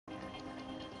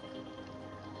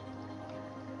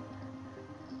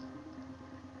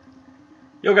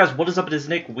Yo guys, what is up? It is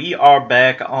Nick. We are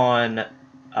back on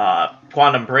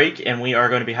Quantum Break, and we are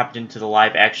going to be hopping into the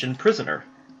live action Prisoner.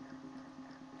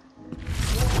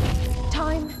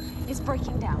 Time is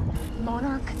breaking down.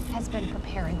 Monarch has been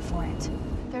preparing for it.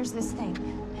 There's this thing.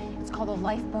 It's called a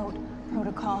lifeboat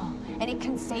protocol, and it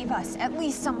can save us, at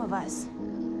least some of us.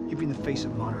 You've been the face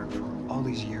of Monarch for all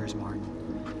these years, Martin.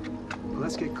 But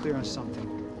let's get clear on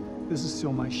something. This is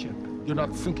still my ship. You're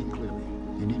not thinking clearly.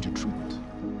 You need your treatment.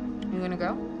 You gonna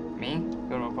go? Me?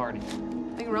 Go to a party.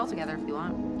 We can roll together if you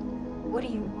want. What do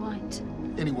you want?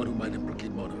 Anyone who might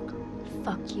implicate Monarch.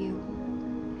 Fuck you.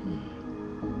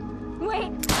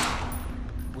 Wait!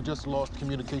 We just lost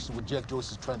communication with Jack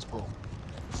Joyce's transport.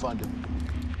 Find him.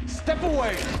 Step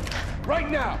away! Right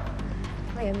now!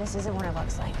 Liam, this isn't what it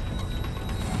looks like.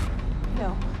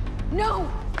 No.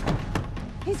 No!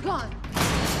 He's gone.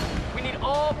 We need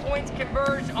all points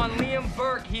converged on Liam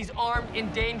Burke. He's armed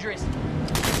and dangerous.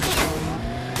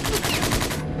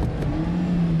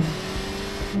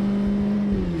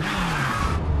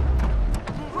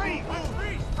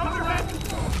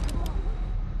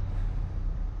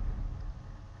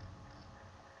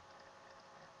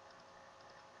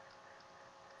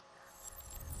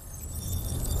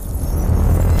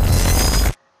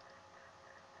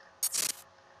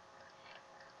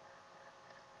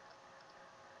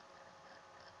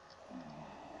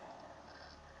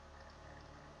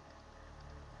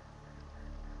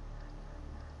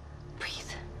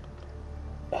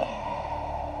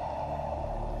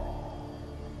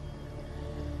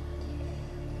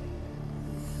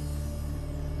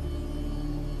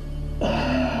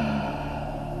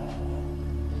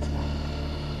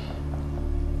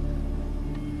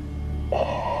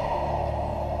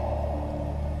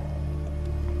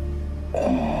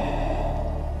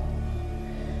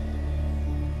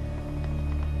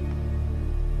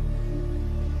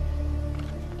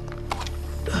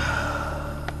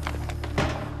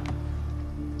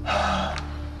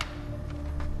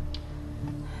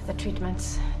 The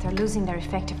treatments, they're losing their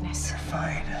effectiveness. You're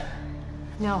fine.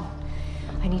 No,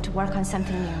 I need to work on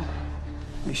something new.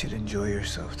 You should enjoy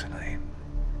yourself tonight.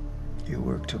 You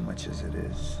work too much as it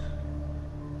is.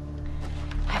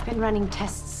 I've been running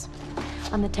tests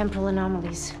on the temporal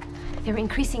anomalies. They're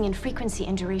increasing in frequency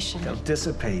and duration. They'll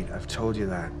dissipate, I've told you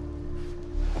that.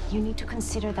 You need to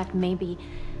consider that maybe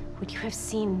what you have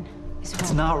seen is wrong.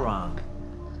 It's not wrong.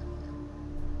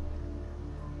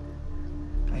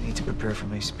 I need to prepare for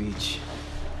my speech.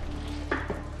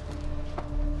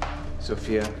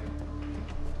 Sophia,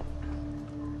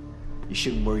 you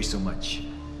shouldn't worry so much.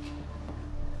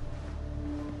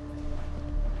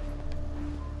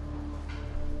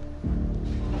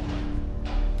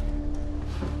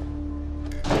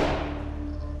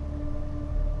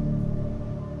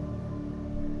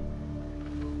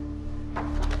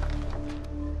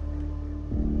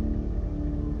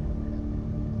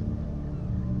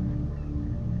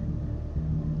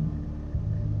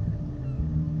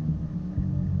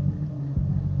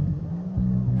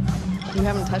 You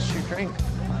haven't touched your drink.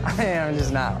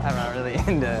 I'm not really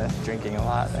into drinking a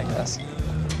lot, I guess.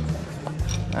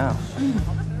 Oh.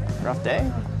 Rough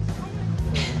day?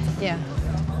 Yeah.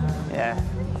 Yeah.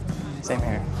 Same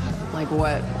here. Like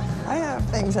what? I have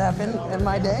things happen in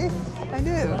my day. I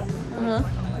do. Uh-huh.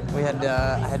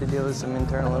 I had to deal with some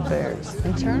internal affairs.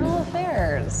 Internal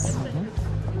affairs.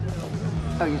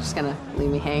 Oh, you're just gonna leave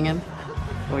me hanging?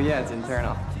 Well, yeah, it's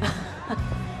internal.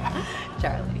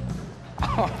 Charlie.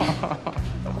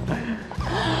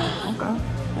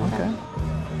 Okay.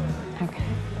 Okay.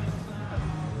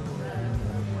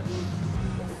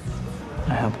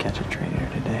 I helped catch a traitor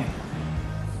today.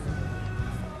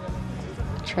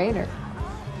 Traitor.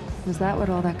 Was that what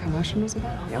all that commotion was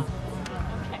about? Yep.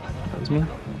 That was me.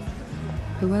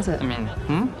 Who was it? I mean,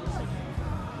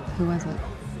 Who was it?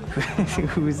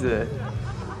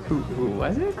 Who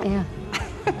was it? Yeah.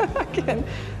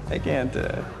 I can't,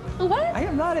 What? I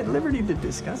am not at liberty to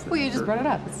discuss this. Well, you just brought it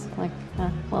up. It's like,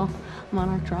 well,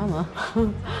 Monarch drama.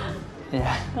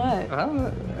 Yeah. What?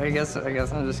 Well, I guess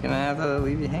I'm just gonna have to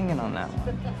leave you hanging on that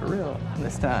one. For real,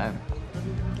 this time.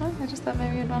 Oh, I just thought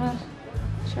maybe you'd want to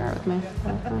share it with me.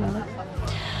 I don't know.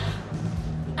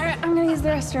 All right, I'm gonna use the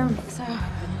restroom, so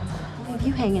I'll leave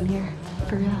you hanging here.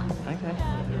 For real. Okay.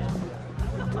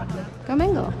 Go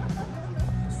mingle.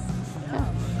 Yeah.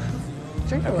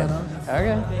 Drink a little.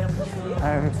 Okay.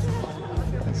 All right.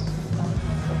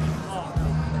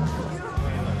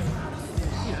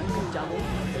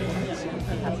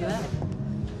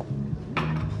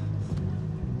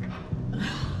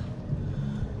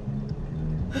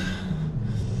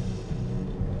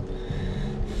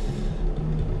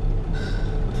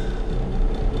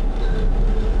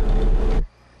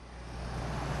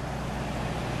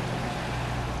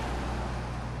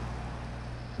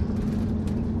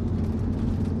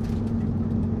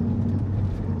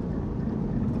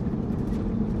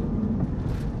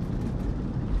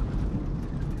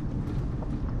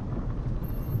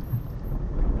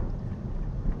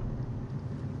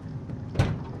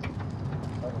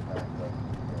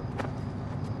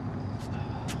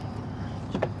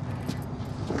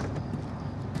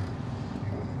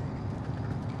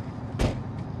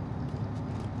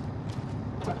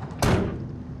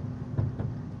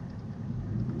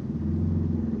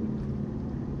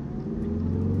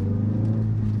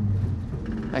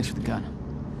 Thanks for the gun.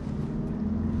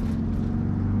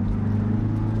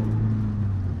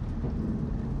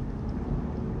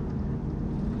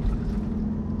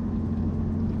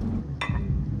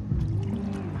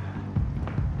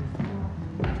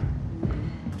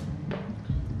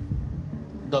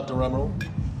 Dr. Emerald?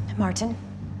 Martin,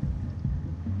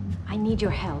 I need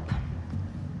your help.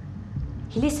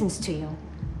 He listens to you.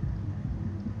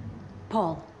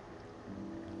 Paul.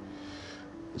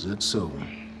 Is that so?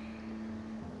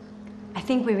 I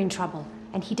think we're in trouble,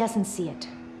 and he doesn't see it.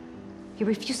 He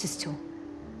refuses to.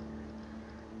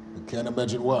 I can't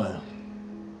imagine why.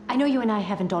 I know you and I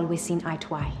haven't always seen eye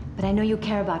to eye, but I know you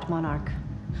care about Monarch.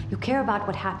 You care about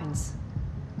what happens.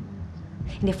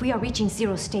 And if we are reaching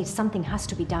zero stage, something has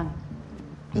to be done.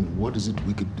 And what is it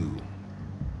we could do?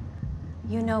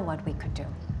 You know what we could do.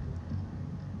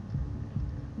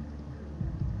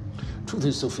 Truth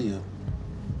is, Sophia,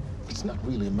 it's not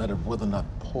really a matter of whether or not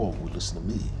Paul will listen to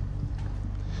me.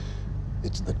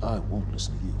 It's that I won't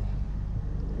listen to you.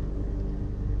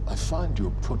 I find your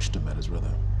approach to matters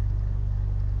rather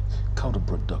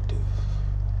counterproductive.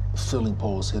 Filling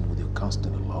Paul's head with your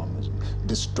constant alarms,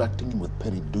 distracting him with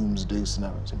petty doomsday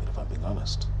scenarios. I mean, if I'm being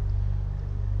honest,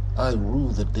 I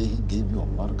rue the day he gave you a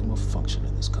modicum of function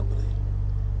in this company.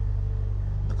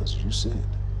 Because you said,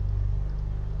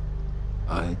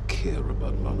 I care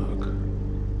about Monarch.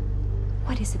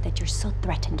 What is it that you're so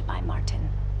threatened by, Martin?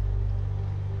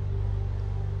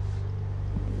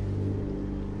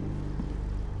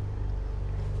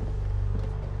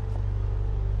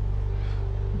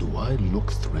 Do I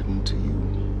look threatened to you?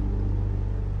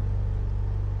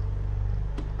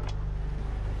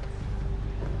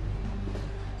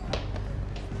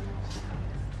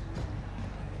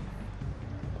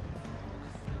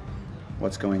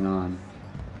 What's going on?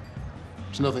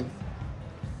 It's nothing.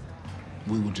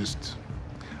 We were just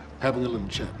having a little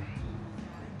chat.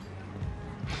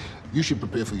 You should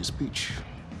prepare for your speech.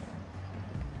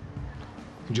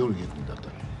 Enjoy the evening,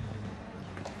 Doctor.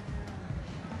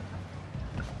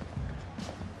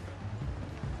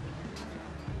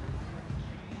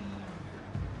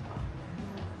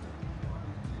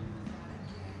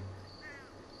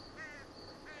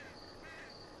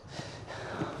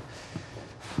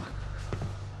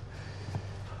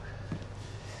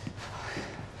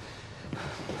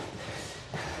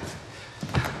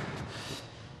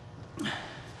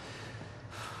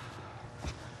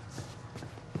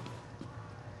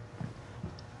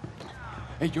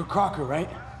 Hey, you're Crocker, right?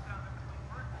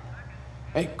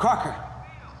 Hey, Crocker!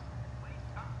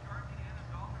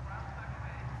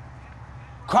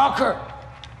 Crocker!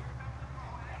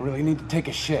 I really need to take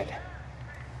a shit.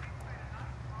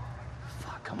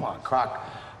 Fuck, come on, Crocker.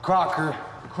 Crocker!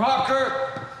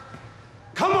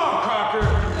 Come on,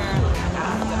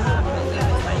 Crocker!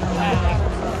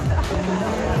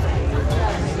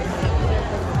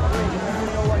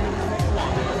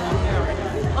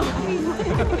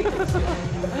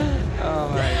 Oh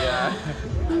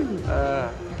my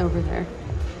god. Over there.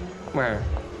 Where?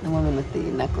 The woman with the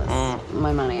necklace.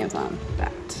 My money is on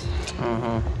that.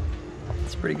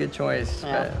 It's a pretty good choice,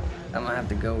 Yeah. but I'm gonna have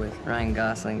to go with Ryan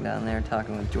Gosling down there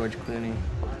talking with George Clooney.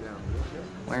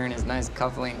 Wearing his nice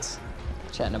cufflinks,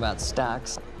 chatting about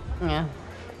stocks. Yeah.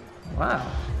 Wow.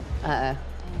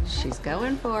 She's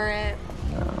going for it.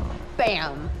 No.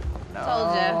 Bam.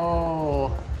 Told ya.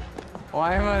 Oh.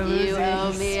 Why am I losing You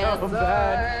owe me so a sword.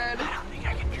 bad? I don't think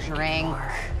I can drink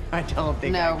anymore. I don't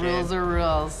think I No, can. rules are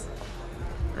rules.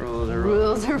 Rules are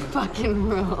rules. Rules are fucking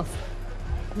rules.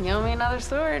 You owe me another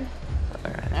sword.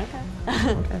 All right. Okay.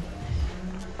 Okay.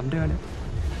 I'm doing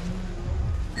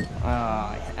it.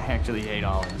 I actually hate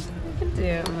olives. You can do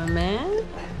it, my man.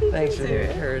 You Thanks can for do the it.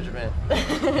 encouragement.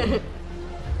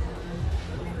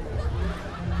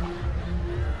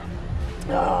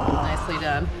 Nicely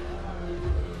done.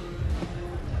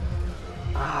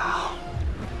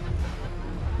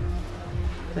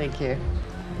 Thank you.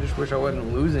 I just wish I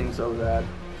wasn't losing so bad.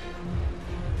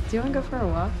 Do you want to go for a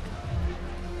walk?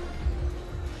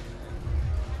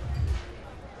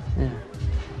 Yeah.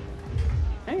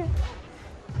 Okay.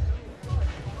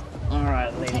 All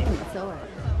right, lady. Taking the sword.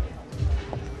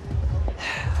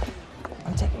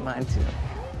 I'm taking mine too.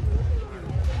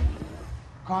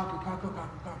 Crocker.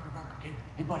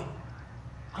 Hey, buddy.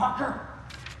 Crocker!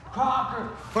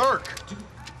 Burke!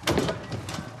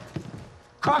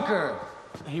 Crocker!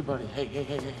 Hey, buddy.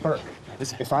 Hey. Burke,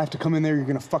 Listen. if I have to come in there, you're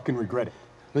gonna fucking regret it.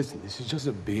 Listen, this is just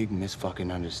a big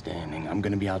misfucking understanding. I'm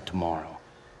gonna be out tomorrow.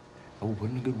 I will put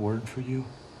in a good word for you.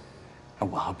 I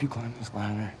will help you climb this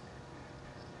ladder.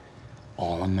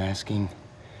 All I'm asking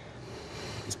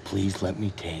is please let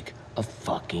me take a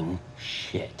fucking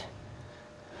shit.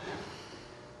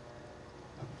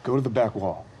 Go to the back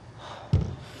wall.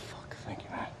 Fuck, thank you,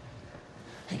 man.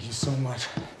 Thank you so much.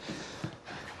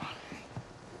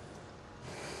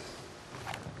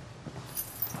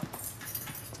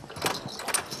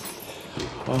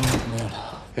 Oh, man.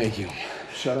 Thank you.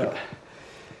 Shut up.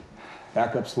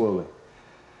 Back up slowly.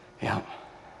 Yeah.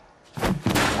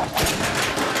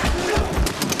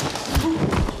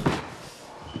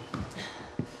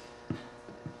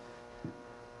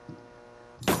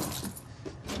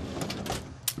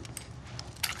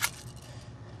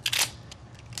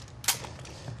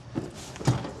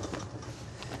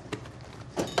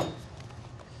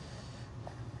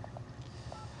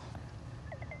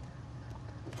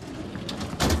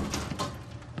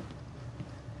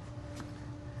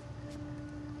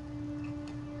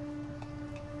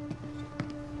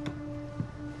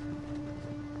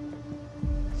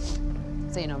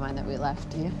 So you don't mind that we left,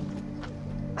 do you?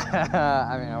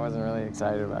 I mean, I wasn't really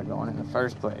excited about going in the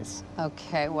first place.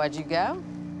 Okay, why'd you go?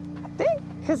 I think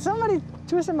because somebody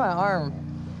twisted my arm.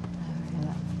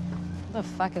 What the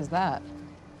fuck is that?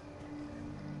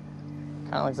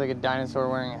 Kind of looks like a dinosaur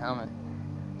wearing a helmet.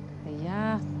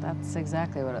 Yeah, that's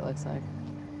exactly what it looks like.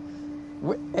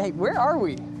 Hey, where are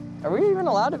we? Are we even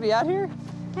allowed to be out here?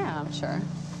 Yeah, I'm sure.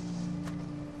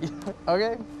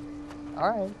 Okay. All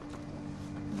right.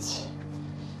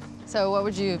 So what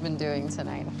would you have been doing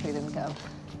tonight if we didn't go?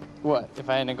 What, if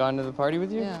I hadn't gone to the party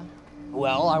with you? Yeah.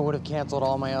 Well, I would have canceled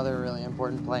all my other really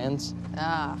important plans.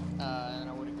 Ah. And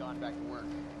I would have gone back to work.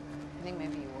 I think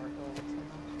maybe you work a little too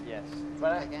much. Yes.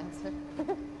 But against it?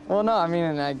 Well, no, I mean,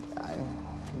 it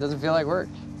doesn't feel like work.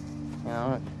 You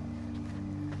know,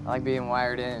 I like being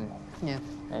wired in. Yeah.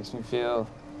 Makes me feel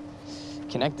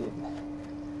connected.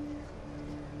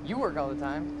 You work all the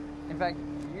time. In fact,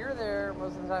 you're there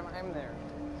most of the time I'm there.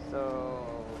 So,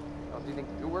 do you think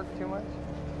you work too much?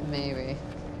 Maybe.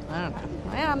 I don't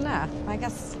know. Yeah, I'm not. I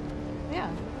guess, yeah.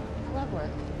 I love work.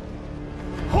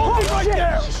 Hold it right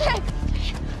there! Shit!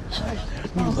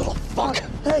 You little fuck!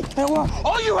 Hey, what?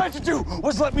 All you had to do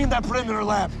was let me in that perimeter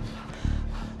lab.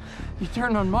 You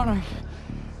turned on Monarch.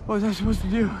 What was I supposed to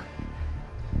do?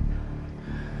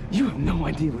 You have no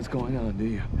idea what's going on, do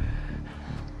you?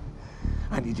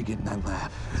 I need to get in that lab.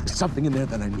 There's something in there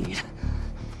that I need.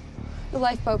 The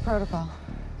lifeboat protocol.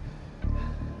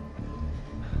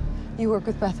 You work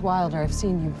with Beth Wilder. I've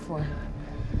seen you before.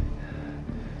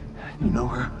 You know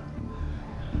her?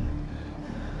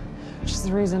 She's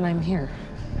the reason I'm here.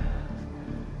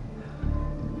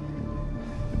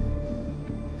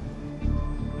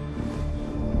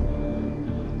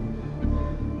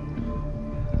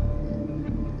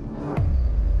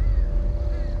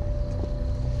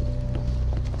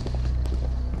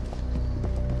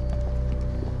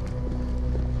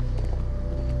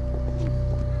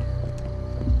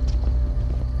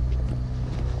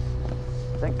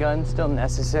 Is that gun still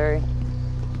necessary?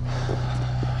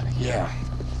 Yeah.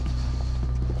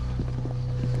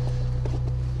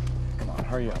 Come on,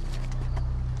 hurry up.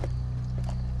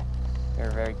 You're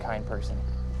a very kind person.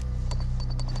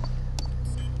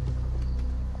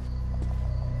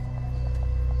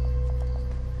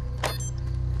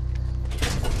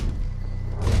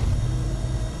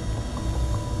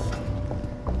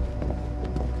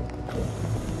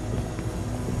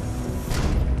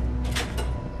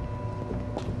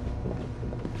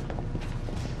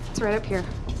 It's right up here.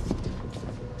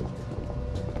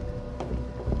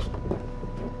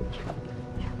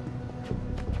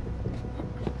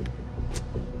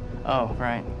 Oh,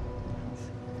 right.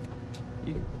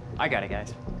 I got it,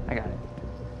 guys. I got it.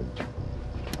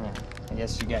 Yeah, I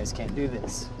guess you guys can't do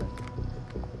this.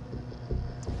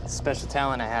 It's a special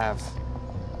talent I have.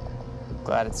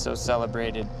 Glad it's so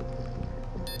celebrated.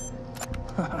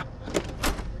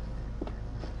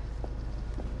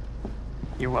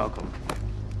 You're welcome.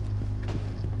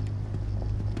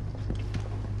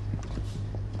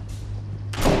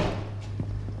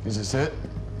 Is this it?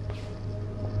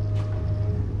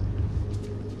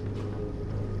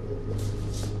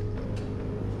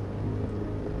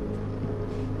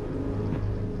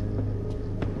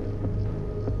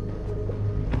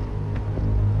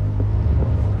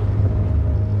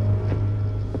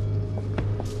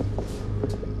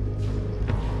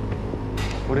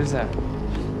 What is that?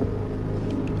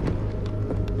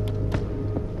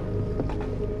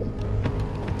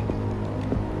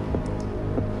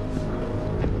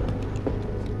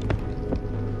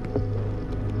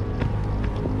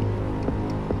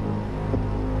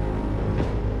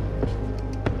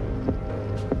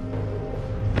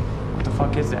 What the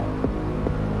fuck is that?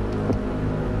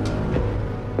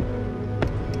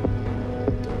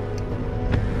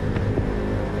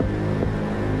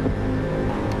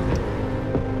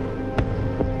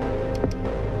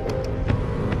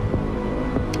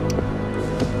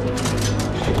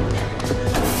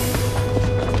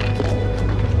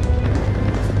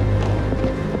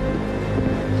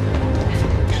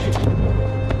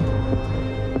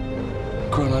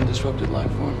 undisrupted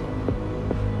life form.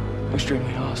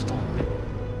 Extremely hostile.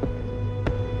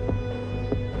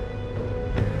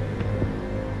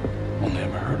 Only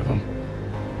ever heard of him.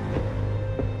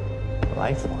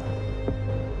 Life form.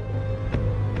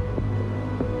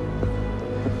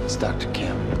 It's Dr.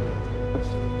 Kim.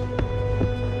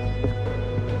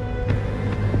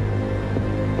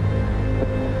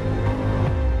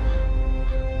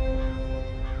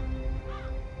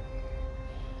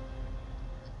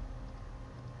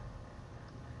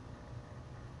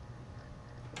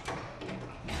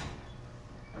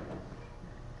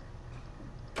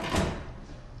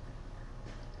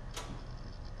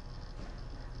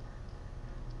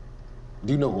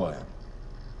 Do you know who I am?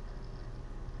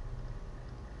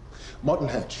 Martin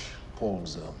Hatch,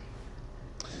 Paul's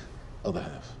other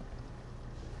half.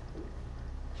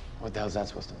 What the hell's that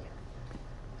supposed to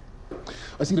mean?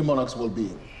 I see the monarch's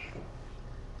well-being.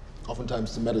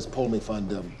 Oftentimes, the matters Paul may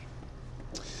find,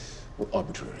 well,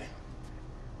 arbitrary.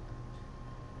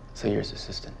 So you're his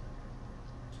assistant?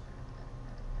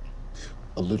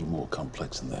 A little more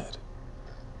complex than that.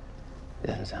 It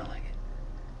doesn't sound like it.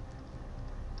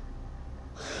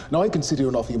 Now, I can sit here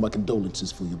and offer you my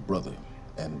condolences for your brother,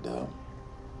 and,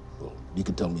 well, you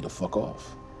can tell me to fuck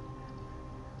off.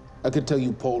 I could tell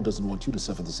you Paul doesn't want you to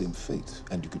suffer the same fate,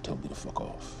 and you could tell me to fuck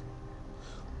off.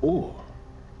 Or,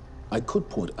 I could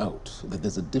point out that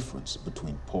there's a difference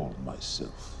between Paul and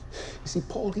myself. You see,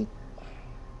 Paul,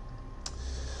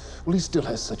 well, he still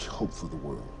has such hope for the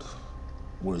world,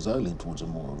 whereas I lean towards a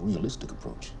more realistic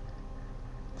approach.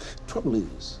 Trouble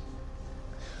is,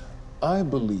 I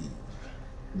believe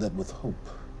that with hope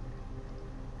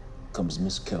comes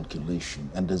miscalculation,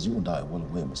 and as you and I are well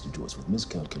aware, Mr. Joyce, with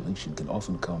miscalculation can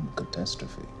often come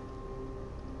catastrophe.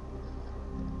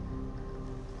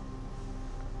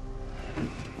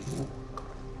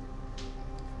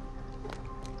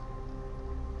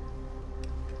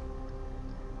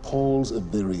 Paul's a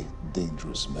very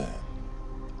dangerous man,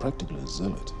 practically a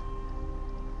zealot,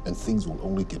 and things will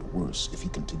only get worse if he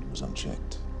continues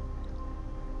unchecked.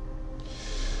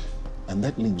 And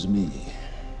that leaves me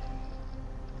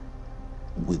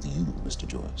with you, Mr.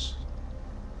 Joyce.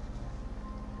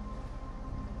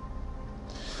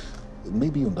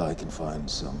 Maybe you and I can find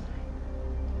some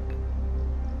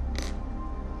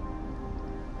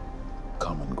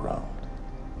common ground.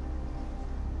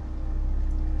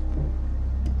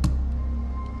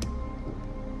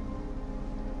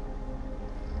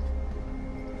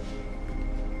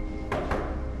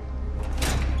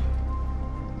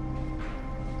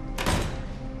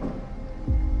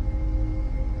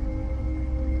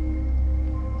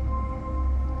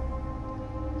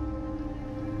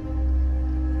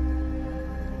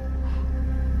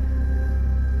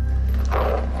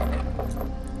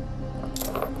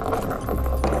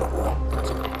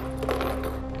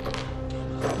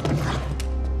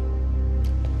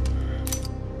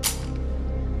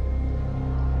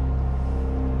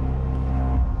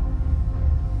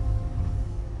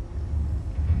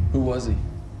 Who was he?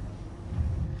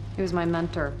 He was my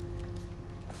mentor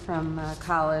from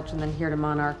college and then here to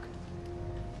Monarch.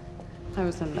 I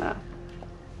was in a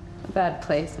bad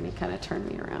place and he kind of turned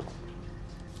me around.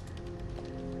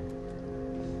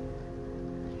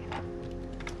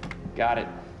 Got it.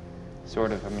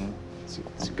 Sort of. I mean,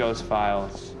 it's a ghost file.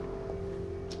 It's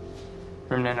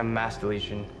remnant of mass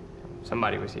deletion.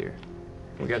 Somebody was here.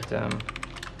 We got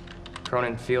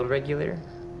Cronin field regulator.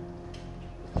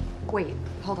 Wait,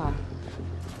 hold on.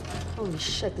 Holy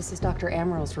shit, this is Dr.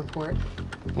 Amaril's report.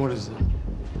 What is it?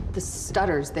 The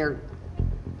stutters, they're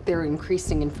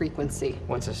increasing in frequency.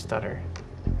 What's a stutter?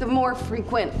 The more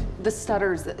frequent the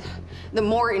stutters, the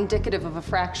more indicative of a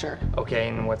fracture. Okay,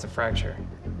 and what's a fracture?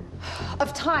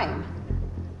 Of time.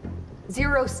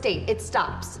 Zero state, it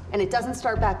stops, and it doesn't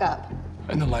start back up.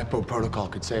 And the lifeboat protocol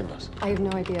could save us. I have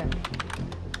no idea.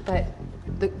 But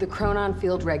the Chronon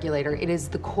field regulator, it is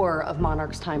the core of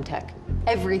Monarch's time tech.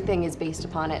 Everything is based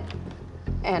upon it.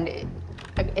 And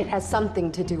it has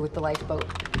something to do with the lifeboat.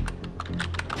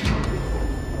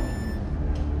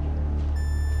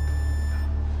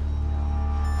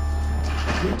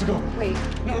 We have to go. Wait.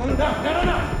 No.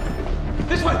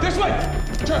 This way.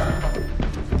 Turn.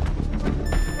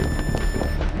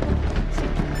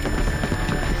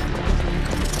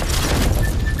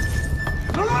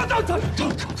 No, don't.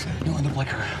 No, in the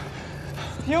blicker.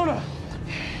 Fiona!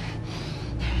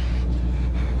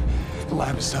 The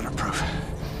lab is stutter-proof.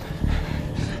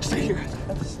 Stay here.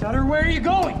 Stutter, where are you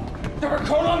going? There are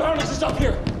Chronon harnesses up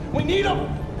here. We need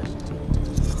them.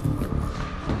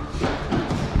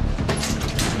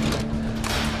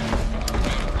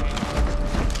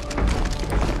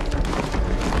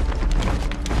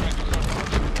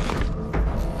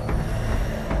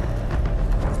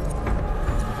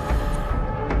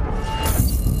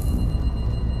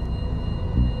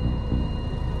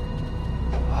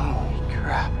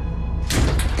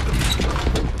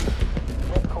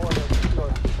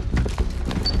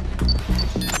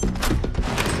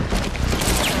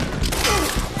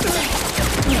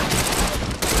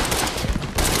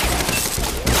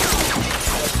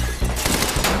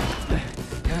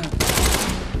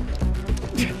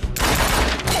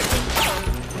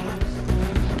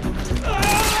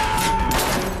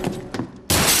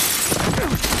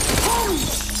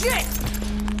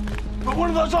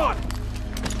 those on!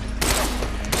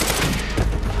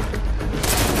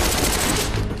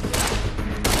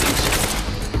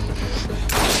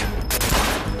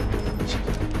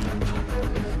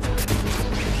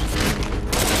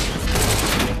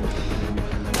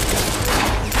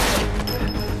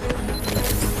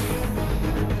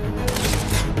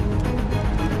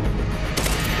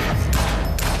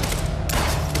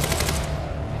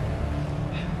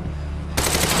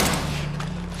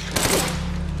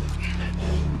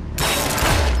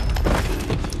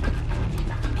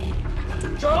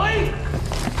 Charlie!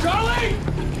 Charlie!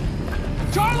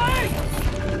 Charlie!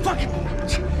 Fucking...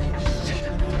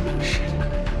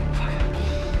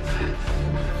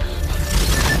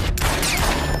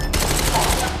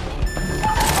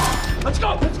 Let's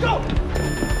go! Let's go!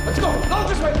 Let's go! No,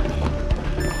 this way!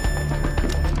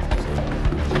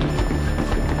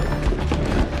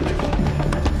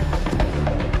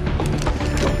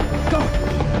 Go!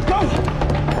 Go!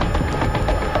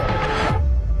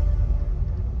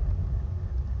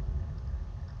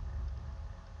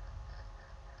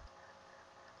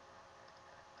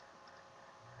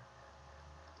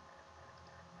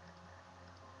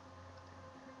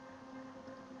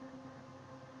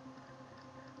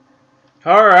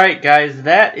 Alright guys,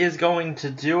 that is going to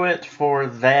do it for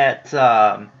that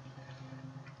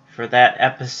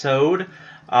episode.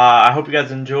 I hope you guys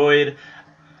enjoyed.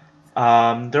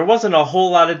 There wasn't a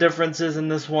whole lot of differences in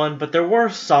this one, but there were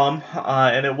some,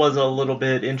 and it was a little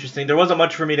bit interesting. There wasn't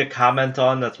much for me to comment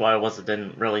on, that's why I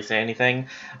didn't really say anything.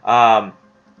 But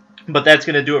that's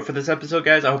going to do it for this episode,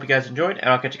 guys. I hope you guys enjoyed, and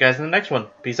I'll catch you guys in the next one.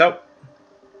 Peace out.